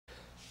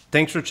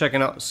Thanks for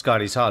checking out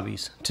Scotty's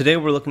Hobbies. Today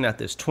we're looking at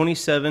this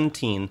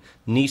 2017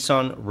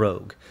 Nissan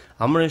Rogue.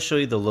 I'm going to show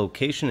you the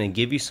location and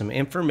give you some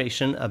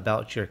information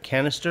about your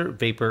canister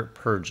vapor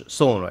purge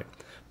solenoid.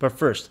 But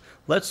first,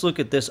 let's look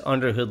at this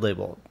underhood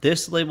label.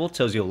 This label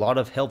tells you a lot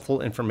of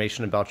helpful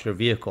information about your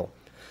vehicle.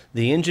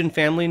 The engine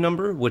family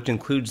number, which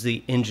includes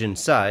the engine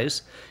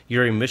size,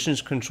 your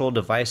emissions control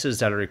devices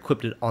that are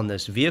equipped on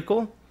this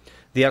vehicle,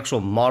 the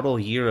actual model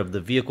year of the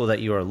vehicle that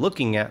you are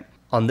looking at.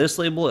 On this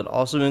label, it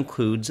also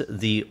includes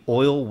the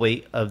oil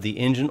weight of the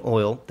engine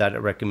oil that it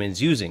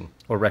recommends using,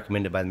 or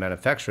recommended by the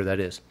manufacturer, that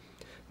is.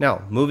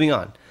 Now, moving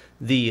on.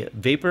 The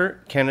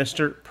Vapor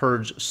Canister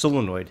Purge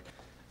Solenoid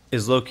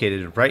is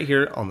located right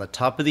here on the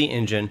top of the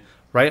engine,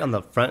 right on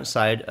the front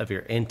side of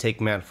your intake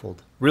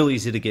manifold. Real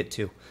easy to get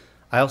to.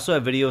 I also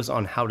have videos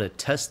on how to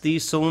test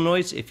these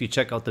solenoids if you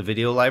check out the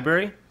video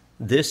library.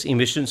 This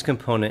emissions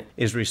component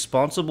is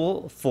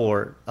responsible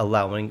for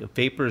allowing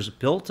vapors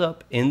built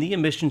up in the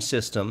emission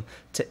system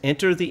to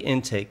enter the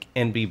intake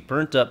and be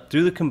burnt up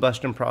through the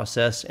combustion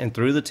process and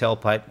through the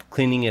tailpipe,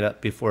 cleaning it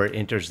up before it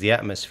enters the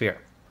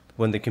atmosphere.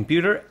 When the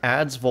computer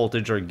adds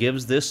voltage or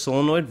gives this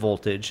solenoid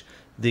voltage,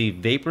 the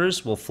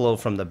vapors will flow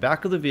from the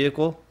back of the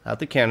vehicle at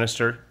the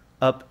canister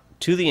up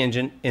to the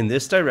engine in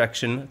this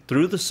direction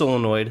through the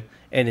solenoid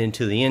and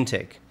into the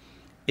intake.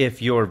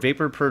 If your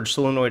vapor purge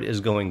solenoid is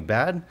going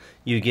bad,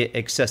 you get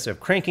excessive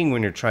cranking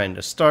when you're trying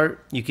to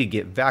start, you could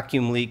get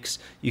vacuum leaks,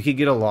 you could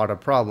get a lot of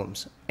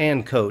problems,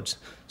 and codes.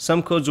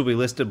 Some codes will be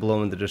listed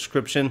below in the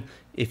description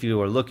if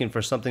you are looking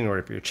for something or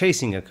if you're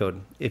chasing a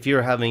code. If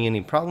you're having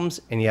any problems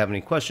and you have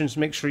any questions,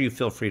 make sure you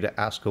feel free to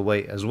ask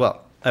away as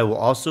well. I will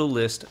also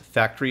list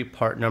factory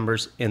part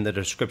numbers in the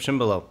description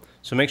below,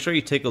 so make sure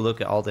you take a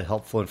look at all the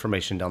helpful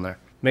information down there.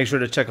 Make sure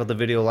to check out the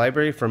video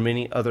library for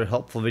many other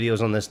helpful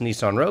videos on this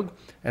Nissan Rogue,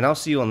 and I'll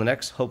see you on the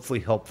next hopefully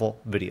helpful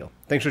video.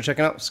 Thanks for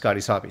checking out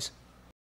Scotty's Hobbies.